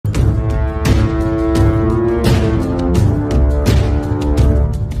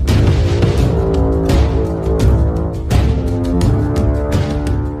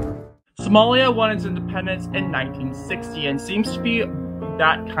Somalia won its independence in 1960 and seems to be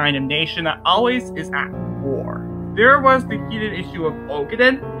that kind of nation that always is at war. There was the heated issue of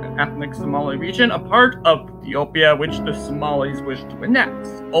Ogaden, an ethnic Somali region, a part of Ethiopia which the Somalis wished to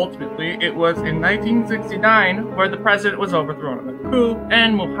annex. Ultimately, it was in 1969 where the president was overthrown in a coup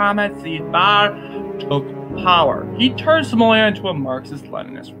and Mohammed Siad Barre took power. He turned Somalia into a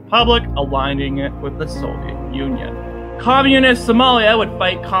Marxist-Leninist republic, aligning it with the Soviet Union. Communist Somalia would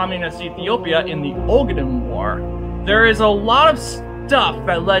fight Communist Ethiopia in the Ogaden War. There is a lot of stuff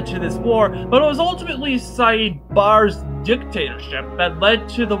that led to this war, but it was ultimately Siad Barre's dictatorship that led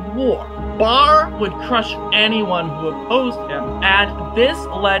to the war. Barre would crush anyone who opposed him, and this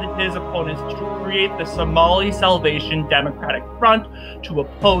led his opponents to create the Somali Salvation Democratic Front to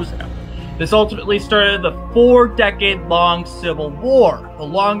oppose him. This ultimately started the 4-decade-long civil war, the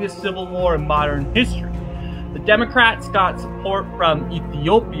longest civil war in modern history. The Democrats got support from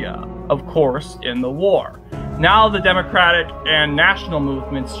Ethiopia, of course, in the war. Now the democratic and national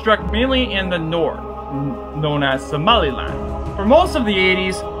movements struck mainly in the north, known as Somaliland. For most of the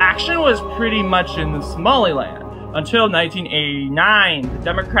 80s, action was pretty much in the Somaliland. Until 1989, the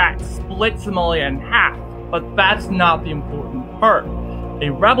Democrats split Somalia in half, but that's not the important part. A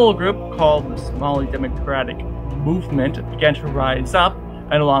rebel group called the Somali Democratic Movement began to rise up,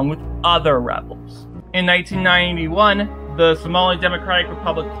 and along with other rebels. In 1991, the Somali Democratic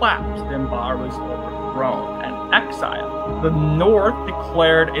Republic collapsed and Barre was overthrown and exiled. The North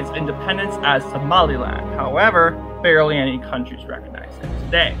declared its independence as Somaliland. However, barely any countries recognize it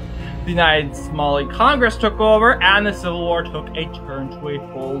today. The United Somali Congress took over, and the civil war took a turn to a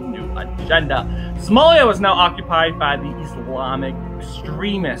whole new agenda. Somalia was now occupied by the Islamic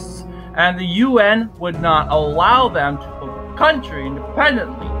extremists, and the UN would not allow them to hold the country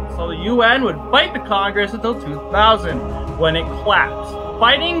independently. So the UN would fight the Congress until 2000, when it collapsed.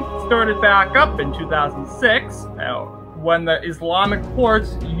 Fighting started back up in 2006, when the Islamic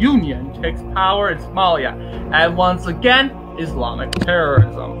Courts Union takes power in Somalia, and once again, Islamic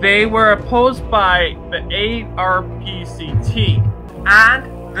terrorism. They were opposed by the ARPCT,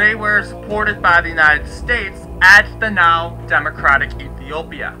 and they were supported by the United States and the now democratic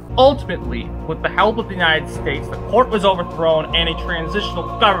Ethiopia. Ultimately, with the help of the United States, the court was overthrown and a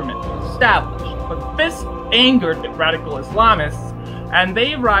transitional government was established. But this angered the radical Islamists, and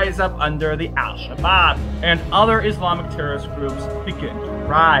they rise up under the Al-Shabaab, and other Islamic terrorist groups begin to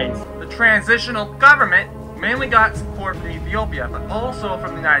rise. The transitional government mainly got support from Ethiopia, but also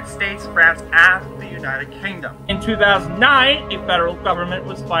from the United States, France, and the United Kingdom. In 2009, a federal government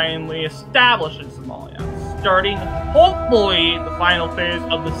was finally established in Somalia, starting, hopefully, the final phase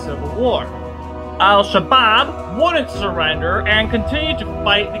of the civil war. Al-Shabaab wouldn't surrender and continued to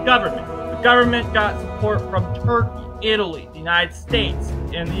fight the government. The government got support from Turkey, Italy, the United States,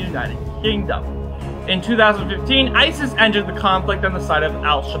 and the United Kingdom. In 2015, ISIS entered the conflict on the side of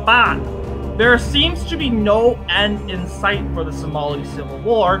Al-Shabaab. There seems to be no end in sight for the Somali civil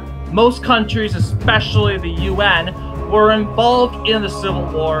war. Most countries, especially the UN, were involved in the civil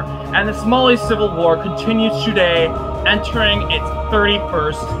war, and the Somali civil war continues today, entering its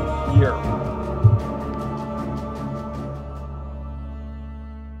 31st year.